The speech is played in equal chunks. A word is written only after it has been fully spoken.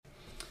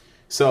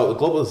So the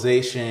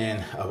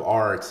globalization of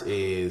art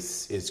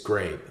is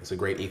great. It's a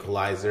great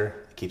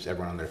equalizer. It keeps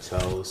everyone on their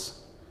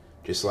toes.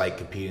 Just like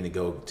competing to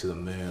go to the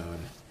moon,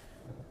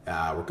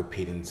 we're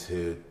competing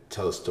to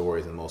tell the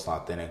stories in the most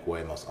authentic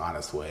way, most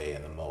honest way,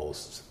 and the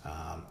most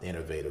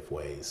innovative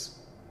ways.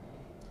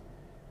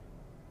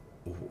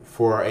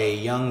 For a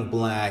young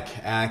black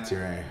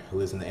actor who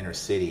lives in the inner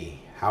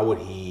city, how would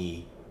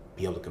he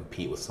be able to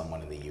compete with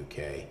someone in the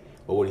UK?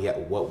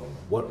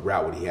 What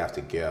route would he have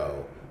to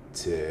go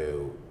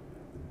to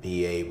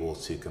be able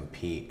to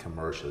compete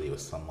commercially with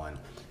someone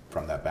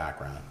from that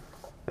background?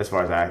 As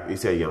far as you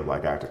said, young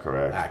black actor,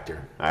 correct?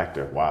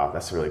 Actor. Wow,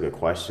 that's a really good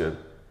question.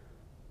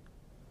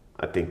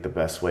 I think the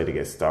best way to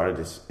get started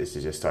is to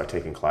just start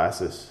taking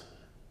classes,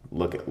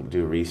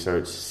 do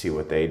research, see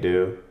what they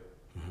do,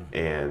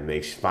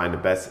 and find the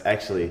best.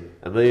 Actually,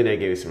 a millionaire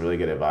gave me some really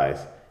good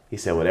advice. He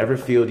said, whatever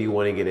field you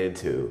want to get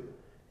into,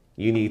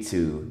 you need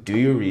to do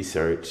your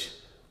research,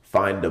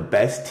 find the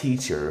best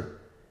teacher,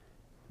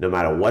 no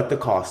matter what the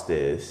cost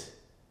is,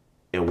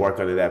 and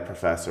work under that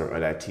professor or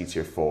that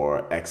teacher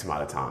for X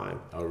amount of time.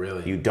 Oh,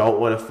 really? You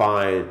don't want to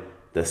find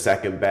the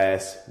second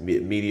best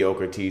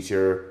mediocre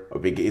teacher,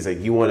 it's like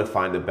you want to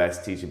find the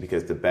best teacher,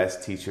 because the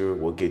best teacher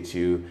will get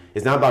you.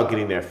 It's not about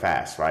getting there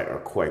fast, right, or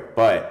quick,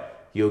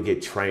 but you'll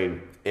get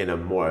trained in a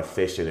more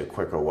efficient and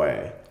quicker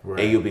way,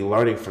 right. And you'll be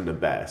learning from the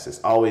best. It's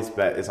always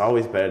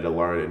better to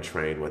learn and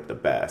train with the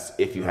best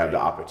if you have the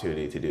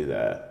opportunity to do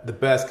that. The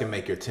best can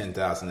make your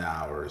 10,000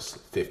 hours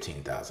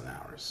 15,000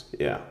 hours.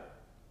 Yeah.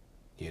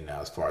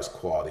 As far as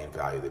quality and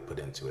value they put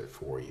into it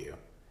for you,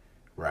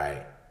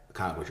 right?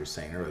 Kind of what you're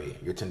saying earlier.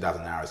 Your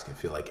 10,000 hours can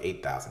feel like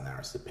 8,000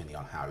 hours depending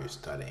on how you're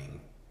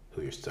studying,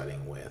 who you're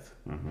studying with,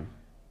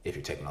 if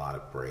you're taking a lot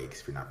of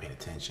breaks, if you're not paying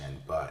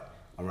attention. But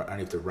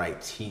underneath the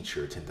right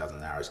teacher,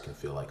 10,000 hours can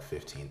feel like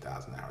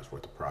 15,000 hours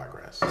worth of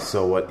progress.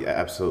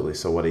 Absolutely.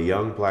 So what a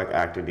young black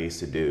actor needs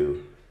to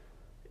do,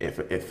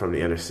 if from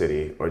the inner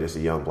city, or just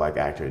a young black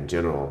actor in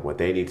general, what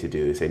they need to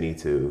do is they need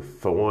to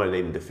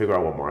figure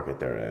out what market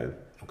they're in.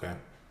 Okay.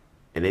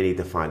 And they need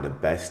to find the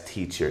best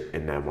teacher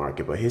in that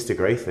market. But here's the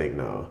great thing,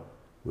 though.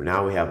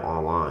 Now we have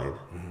online.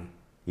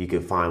 You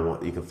can find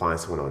one. You can find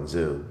someone on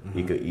Zoom.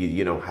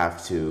 You don't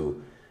have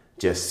to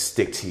just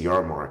stick to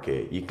your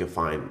market. You can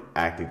find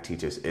acting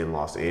teachers in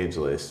Los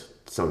Angeles,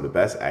 some of the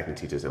best acting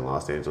teachers in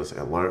Los Angeles,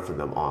 and learn from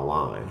them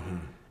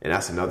online. And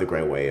that's another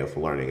great way of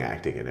learning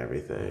acting and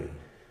everything.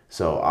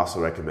 So I also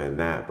recommend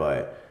that.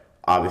 But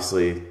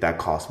obviously, that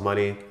costs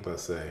money.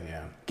 Let's say,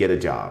 yeah. Get a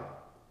job.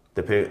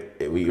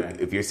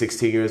 If you're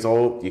 16 years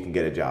old, you can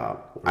get a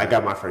job. Right. I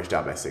got my first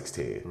job at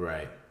 16.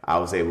 Right. I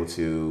was able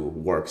to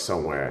work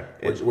somewhere.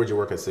 Where'd you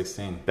work at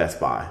 16?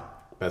 Best Buy.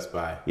 Best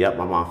Buy. Yep,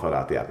 my mom filled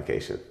out the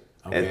application.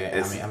 Okay.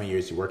 How many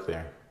years did you work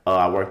there?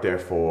 I worked there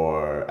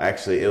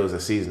it was a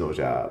seasonal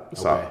job.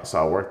 Okay.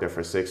 So I worked there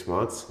for 6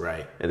 months.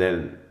 Right. And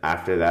then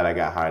after that, I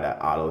got hired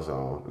at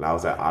AutoZone. And I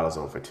was at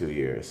AutoZone for 2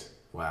 years.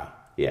 Wow.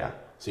 Yeah.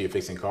 So you're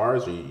fixing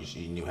cars, or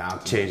you knew how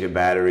to? Changing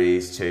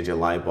batteries, changing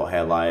light bulb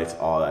headlights,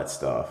 all that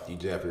stuff. You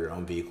do that for your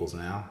own vehicles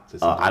now?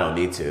 I don't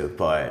need to,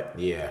 but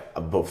yeah.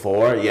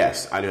 Before,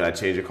 yes, I knew how to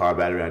change a car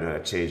battery. I knew how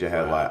to change a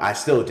headlight. Wow. I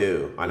still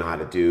do. I know how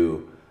to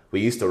do. We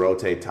used to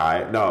rotate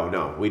tires.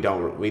 No, we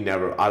don't. We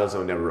never.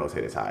 AutoZone never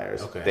rotated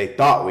tires. Okay. They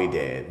thought we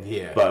did.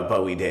 Yeah.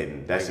 But we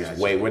didn't. That's just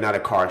way. We're not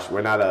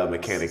a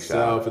mechanic shop.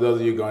 So for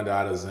those of you going to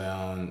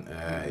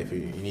AutoZone, if you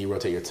need to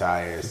rotate your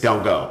tires,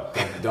 don't go.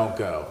 Don't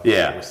go.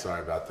 Yeah. We're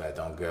sorry about that.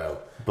 Don't go.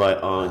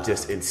 But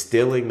just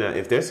instilling that,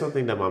 if there's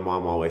something that my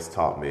mom always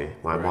taught me,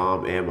 my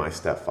mom and my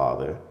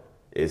stepfather,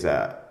 is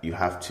that you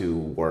have to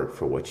work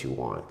for what you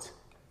want.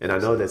 And I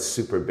know that's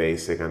super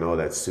basic. I know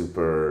that's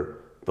super.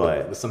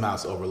 But somehow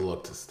it's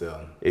overlooked still.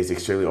 It's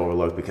extremely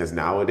overlooked because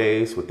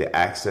nowadays, with the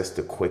access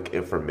to quick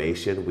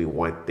information, we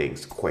want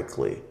things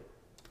quickly.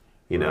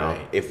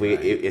 If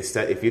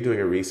you're doing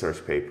a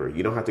research paper,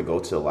 you don't have to go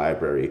to the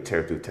library,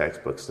 tear through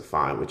textbooks to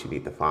find what you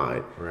need to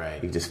find. Right.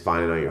 You can just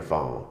find it on your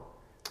phone.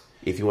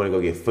 If you want to go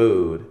get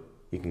food,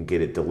 you can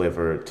get it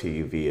delivered to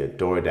you via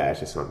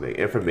DoorDash or something.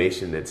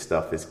 Information and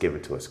stuff is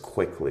given to us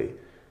quickly.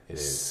 It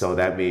is. So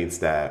that means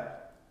that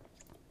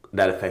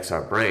affects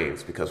our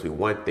brains because we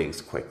want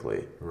things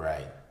quickly.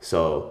 Right.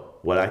 So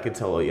what I can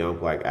tell a young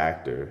black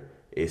actor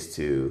is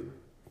to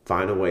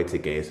find a way to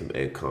gain some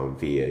income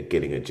via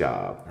getting a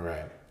job.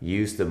 Right.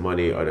 Use the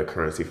money or the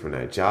currency from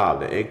that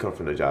job, the income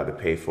from the job, to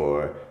pay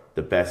for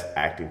the best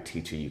acting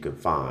teacher you can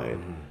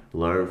find.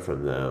 Learn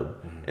from them.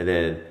 And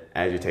then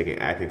as you're taking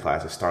acting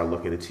classes, start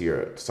looking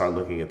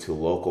into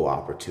local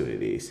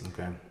opportunities.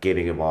 Okay.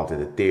 Getting involved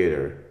in the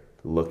theater,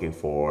 looking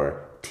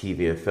for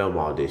TV and film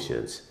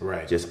auditions.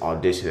 Right. Just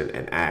audition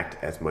and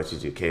act as much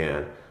as you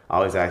can. I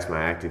always ask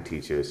my acting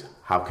teachers,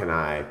 how can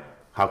I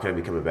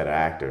become a better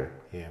actor?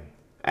 Yeah.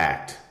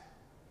 Act.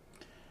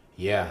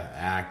 Yeah,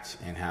 act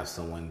and have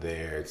someone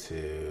there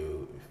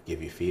to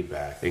give you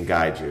feedback. And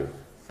guide you.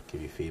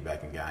 Give you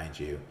feedback and guide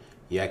you.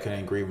 Yeah, I couldn't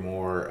agree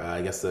more.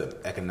 I guess the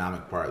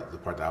economic part, the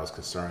part that I was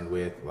concerned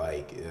with,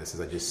 like, since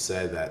I just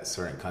said that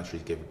certain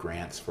countries give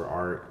grants for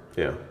art,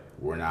 Yeah.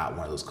 we're not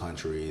one of those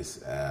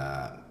countries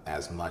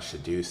as much to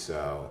do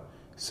so.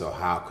 So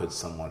how could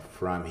someone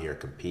from here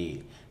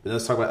compete? But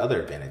let's talk about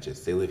other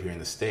advantages. They live here in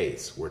the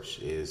States, which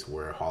is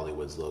where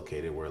Hollywood's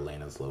located, where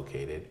Atlanta's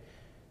located.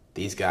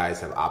 These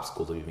guys have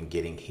obstacles of even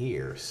getting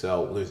here.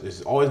 So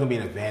there's always going to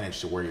be an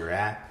advantage to where you're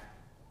at.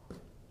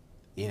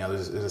 You know,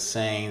 there's a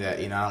saying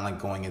that, you know, I don't like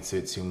going into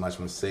it too much. I'm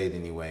going to say it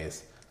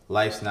anyways.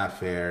 Life's not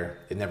fair.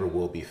 It never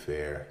will be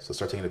fair. So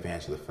start taking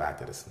advantage of the fact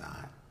that it's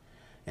not.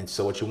 And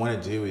so what you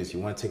want to do is you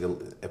want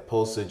to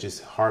opposed to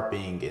just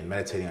harping and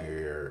meditating on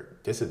your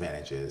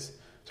disadvantages,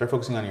 start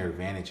focusing on your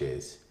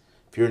advantages.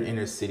 If you're an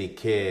inner city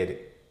kid,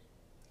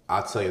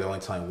 I'll tell you, they're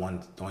only telling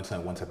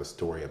one type of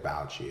story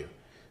about you.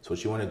 So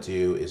what you want to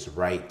do is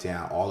write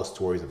down all the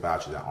stories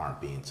about you that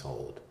aren't being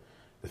told.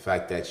 The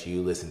fact that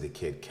you listen to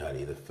Kid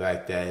Cudi, the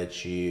fact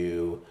that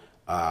you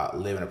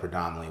live in a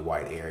predominantly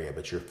white area,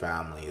 but your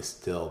family is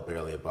still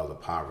barely above the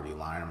poverty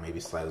line or maybe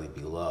slightly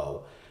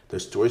below.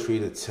 There's stories for you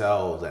to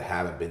tell that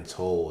haven't been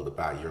told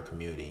about your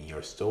community and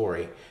your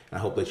story, and I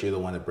hope that you're the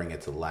one to bring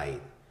it to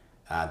light.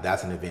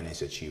 That's an advantage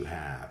that you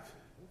have.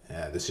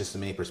 There's just as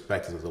many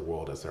perspectives of the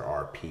world as there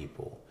are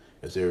people.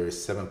 If there is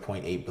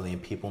 7.8 billion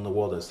people in the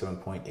world, there's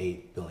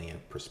 7.8 billion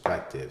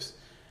perspectives.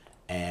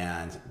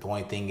 And the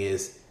only thing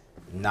is,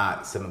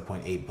 not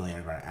 7.8 billion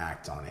are going to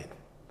act on it.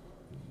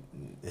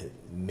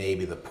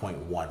 Maybe the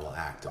 0.1 will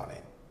act on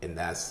it. And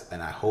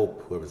I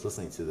hope whoever's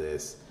listening to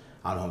this,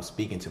 I don't know who I'm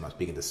speaking to, I'm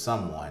speaking to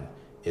someone,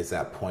 is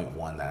that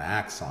 0.1 that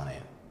acts on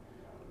it.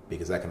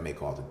 Because that can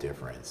make all the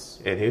difference.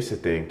 And here's the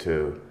thing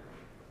too.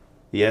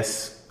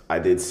 Yes, I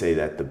did say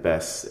that the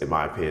best, in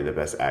my opinion, the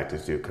best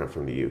actors do come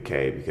from the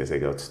UK because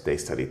they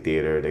study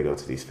theater, they go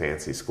to these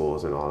fancy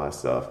schools and all that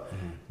stuff.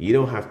 Mm-hmm. You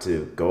don't have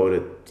to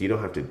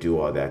do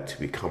all that to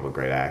become a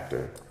great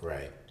actor.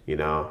 Right. You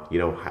know, you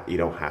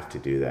don't have to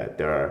do that.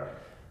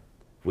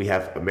 We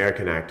have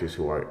American actors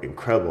who are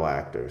incredible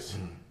actors.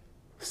 Mm-hmm.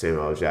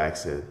 Samuel L.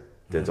 Jackson,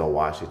 Denzel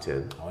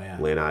Washington,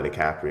 Leonardo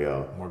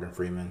DiCaprio, Morgan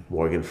Freeman.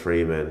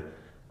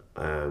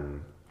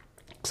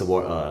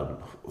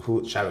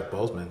 Chadwick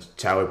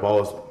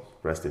Boseman.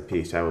 Rest in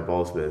peace, Chadwick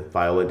Boseman.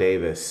 Viola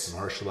Davis.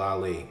 Mahershala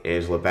Ali.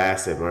 Angela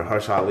Bassett.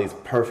 Mahershala Ali's a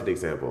perfect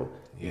example.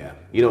 Yeah.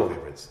 You don't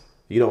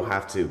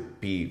have to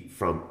be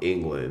from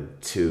England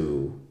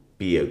to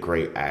be a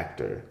great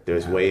actor.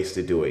 There's ways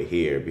to do it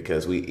here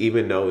because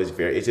even though it's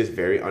just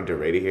very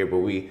underrated here,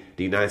 but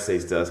the United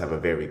States does have a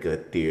very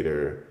good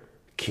theater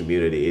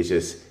community.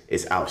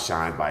 It's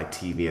outshined by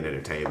TV and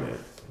entertainment.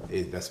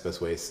 That's the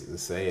best way to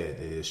say it.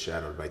 It is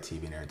shadowed by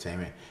TV and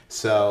entertainment.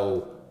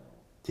 So,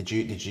 did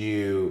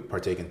you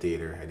partake in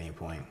theater at any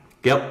point?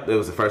 Yep, it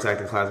was the first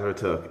acting class I ever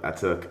took. I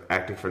took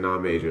acting for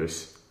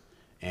non-majors.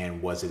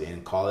 And was it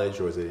in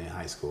college or was it in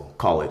high school?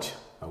 College.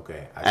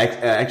 Okay.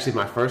 Actually,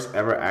 my first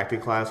ever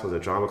acting class was a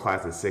drama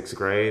class in 6th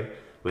grade.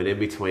 But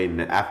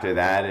after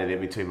that and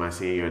in between my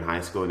senior year in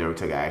high school, I never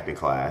took an acting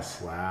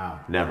class. Wow.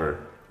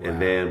 Never. Wow.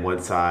 And then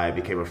once I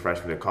became a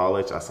freshman in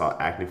college, I saw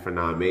acting for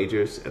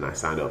non-majors and I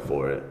signed up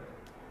for it.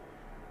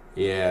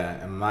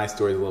 Yeah, and my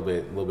story is a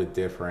little bit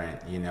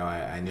different. You know,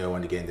 I knew I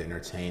wanted to get into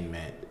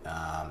entertainment,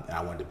 and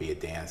I wanted to be a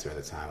dancer at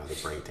the time. I was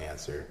a break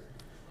dancer.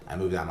 I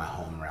moved out of my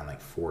home around like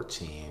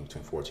between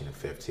 14 and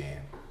 15.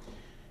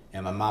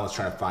 And my mom was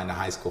trying to find a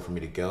high school for me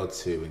to go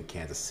to in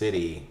Kansas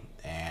City,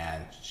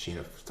 and she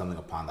stumbled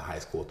upon the high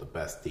school with the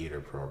best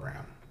theater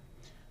program.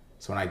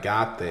 So when I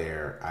got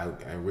there, I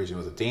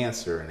originally was a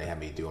dancer, and they had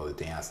me do all the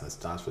dance and the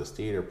stunts for this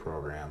theater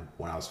program.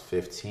 When I was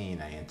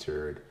 15, I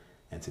entered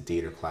into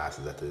theater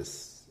classes at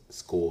this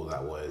school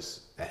that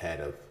was ahead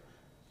of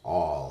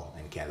all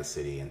in Kansas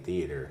City in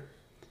theater.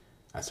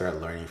 I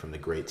started learning from the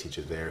great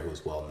teacher there who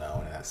was well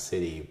known in that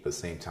city, but at the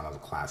same time I was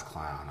a class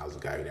clown. I was a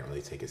guy who didn't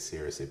really take it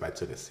seriously, but I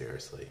took it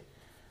seriously.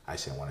 I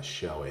just didn't want to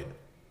show it.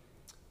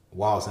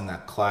 While I was in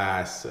that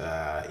class,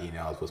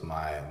 it was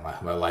my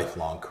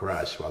lifelong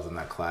crush while I was in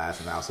that class,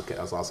 and I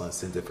was also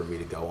incentive for me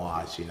to go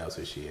on. She knows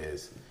who she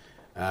is.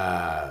 She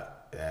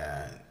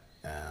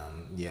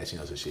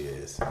knows who she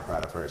is. I'm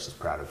proud of her. She's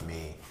proud of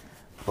me.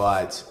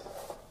 But,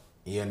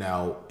 in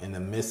the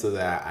midst of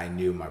that, I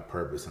knew my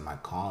purpose and my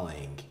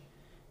calling,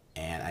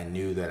 and I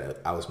knew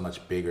that I was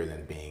much bigger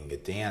than being a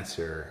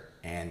dancer,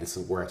 and this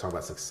is where I talk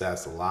about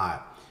success a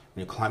lot.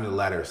 When you're climbing the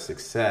ladder of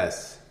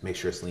success, make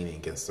sure it's leaning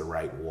against the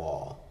right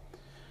wall.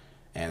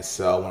 And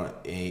so,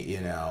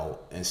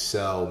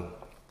 the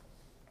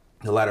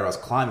ladder I was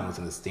climbing was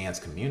in this dance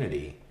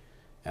community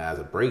as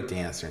a break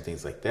dancer and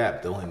things like that.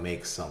 But they only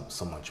make so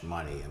much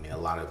money. I mean, a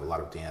lot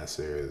of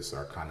dancers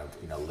are kind of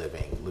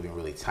living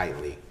really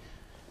tightly.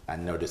 I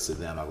notice to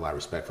them, I have a lot of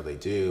respect for what they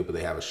do, but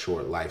they have a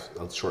short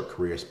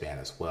career span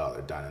as well.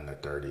 They're done in their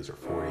 30s or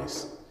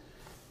 40s.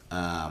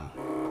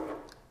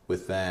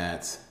 With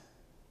that,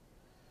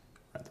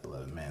 at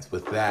 11 minutes.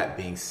 With that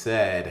being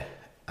said,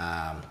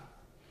 I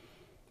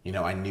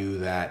knew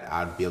that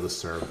I'd be able to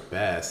serve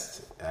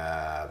best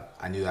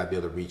I knew that I'd be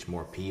able to reach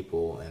more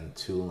people in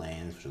two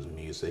lanes, which was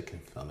music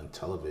and film and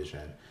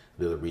television,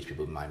 be able to reach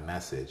people with my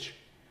message.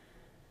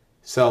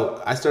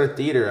 So I started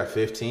theater at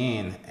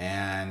 15,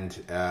 and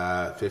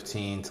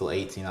 15 till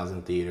 18 I was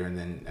in theater, and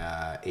then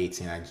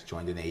 18 I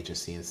joined an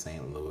agency in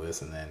St.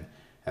 Louis, and then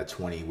at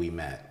 20 we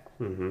met,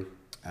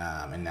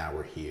 and now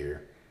we're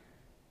here.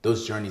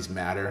 Those journeys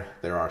matter.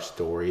 There are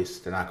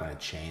stories. They're not going to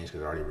change because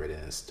they're already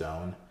written in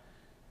stone.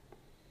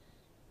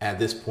 At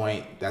this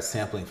point, that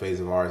sampling phase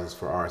of ours is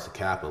for ours to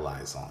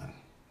capitalize on.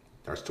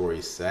 Our story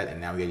is set,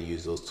 and now we got to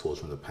use those tools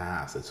from the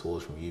past, the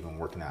tools from even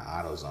working at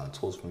AutoZone,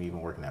 tools from even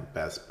working at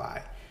Best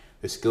Buy.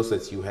 The skill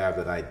sets you have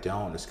that I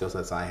don't, the skill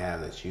sets I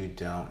have that you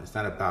don't. It's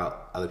not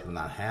about other people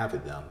not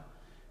having them.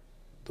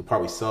 The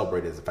part we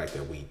celebrate is the fact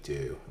that we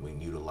do. We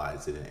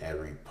utilize it in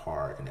every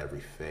part, in every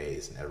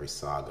phase, in every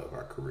saga of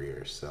our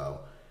career. So,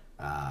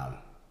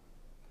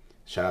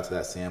 shout out to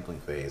that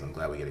sampling phase. I'm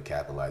glad we get to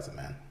capitalize it,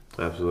 man.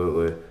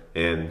 Absolutely.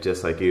 And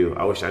just like you,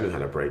 I wish I knew how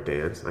to break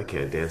dance. I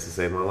can't dance to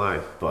save my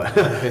life, but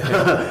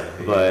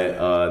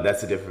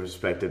that's a different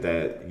perspective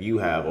that you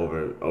have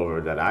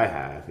over that I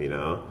have, you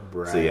know.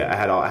 Right. So yeah, I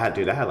had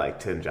like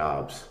 10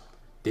 jobs.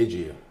 Did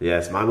you?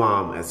 Yes, my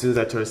mom. As soon as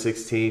I turned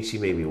 16, she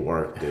made me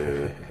work,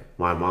 dude.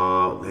 My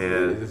mom,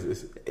 man,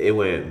 it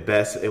went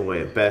Best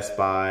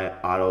Buy,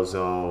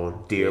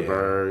 AutoZone,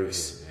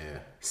 Deerbergs,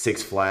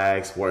 Six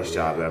Flags, worst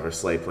job ever,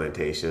 slave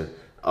plantation.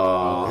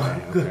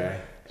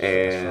 Okay.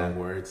 And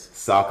words.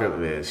 Soccer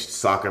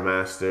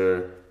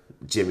Master,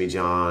 Jimmy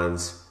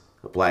John's,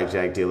 a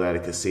blackjack dealer at a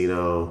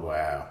casino.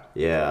 Wow.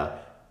 Yeah.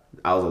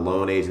 I was a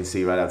loan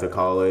agency right after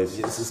college.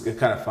 This is a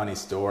kind of funny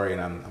story,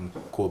 and I'm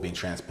cool being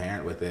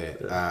transparent with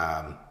it.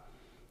 Yeah.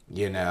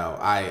 You know,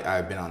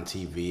 I've been on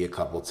TV a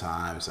couple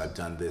times. I've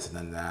done this and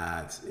done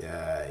that.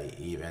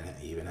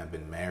 Even have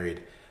been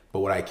married.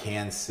 But what I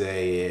can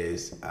say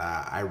is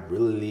I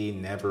really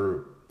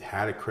never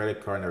had a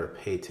credit card, never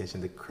paid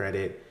attention to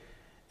credit.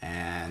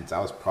 And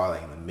I was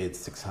probably in the mid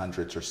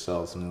 600s or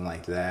so, something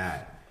like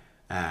that.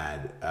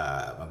 And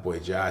my boy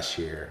Josh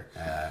here,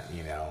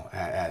 you know,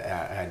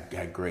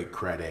 had great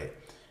credit.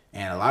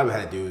 And a lot of it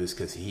had to do with this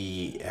because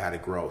he had to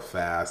grow up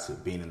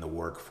fast, being in the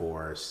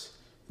workforce,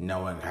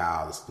 knowing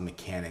how the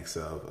mechanics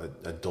of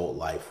adult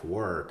life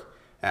work.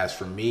 As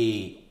for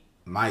me,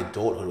 my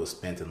adulthood was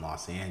spent in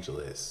Los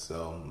Angeles.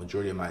 So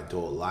majority of my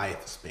adult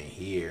life was spent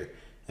here.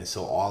 And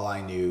so all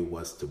I knew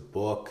was to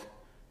book,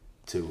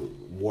 to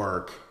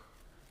work,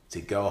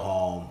 to go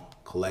home,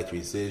 collect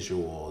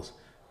residuals,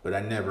 but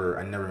I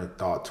never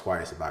thought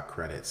twice about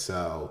credit.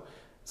 So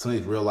some of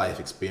these real life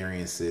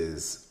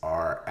experiences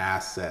are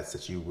assets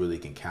that you really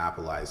can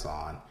capitalize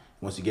on.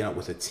 Once you get up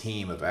with a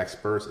team of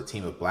experts, a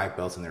team of black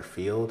belts in their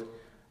field,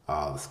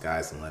 the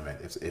sky's the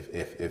limit,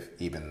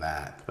 if even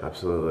that.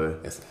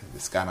 Absolutely. The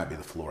sky might be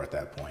the floor at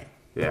that point.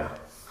 Yeah.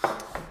 All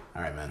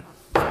right, man.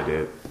 I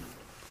did.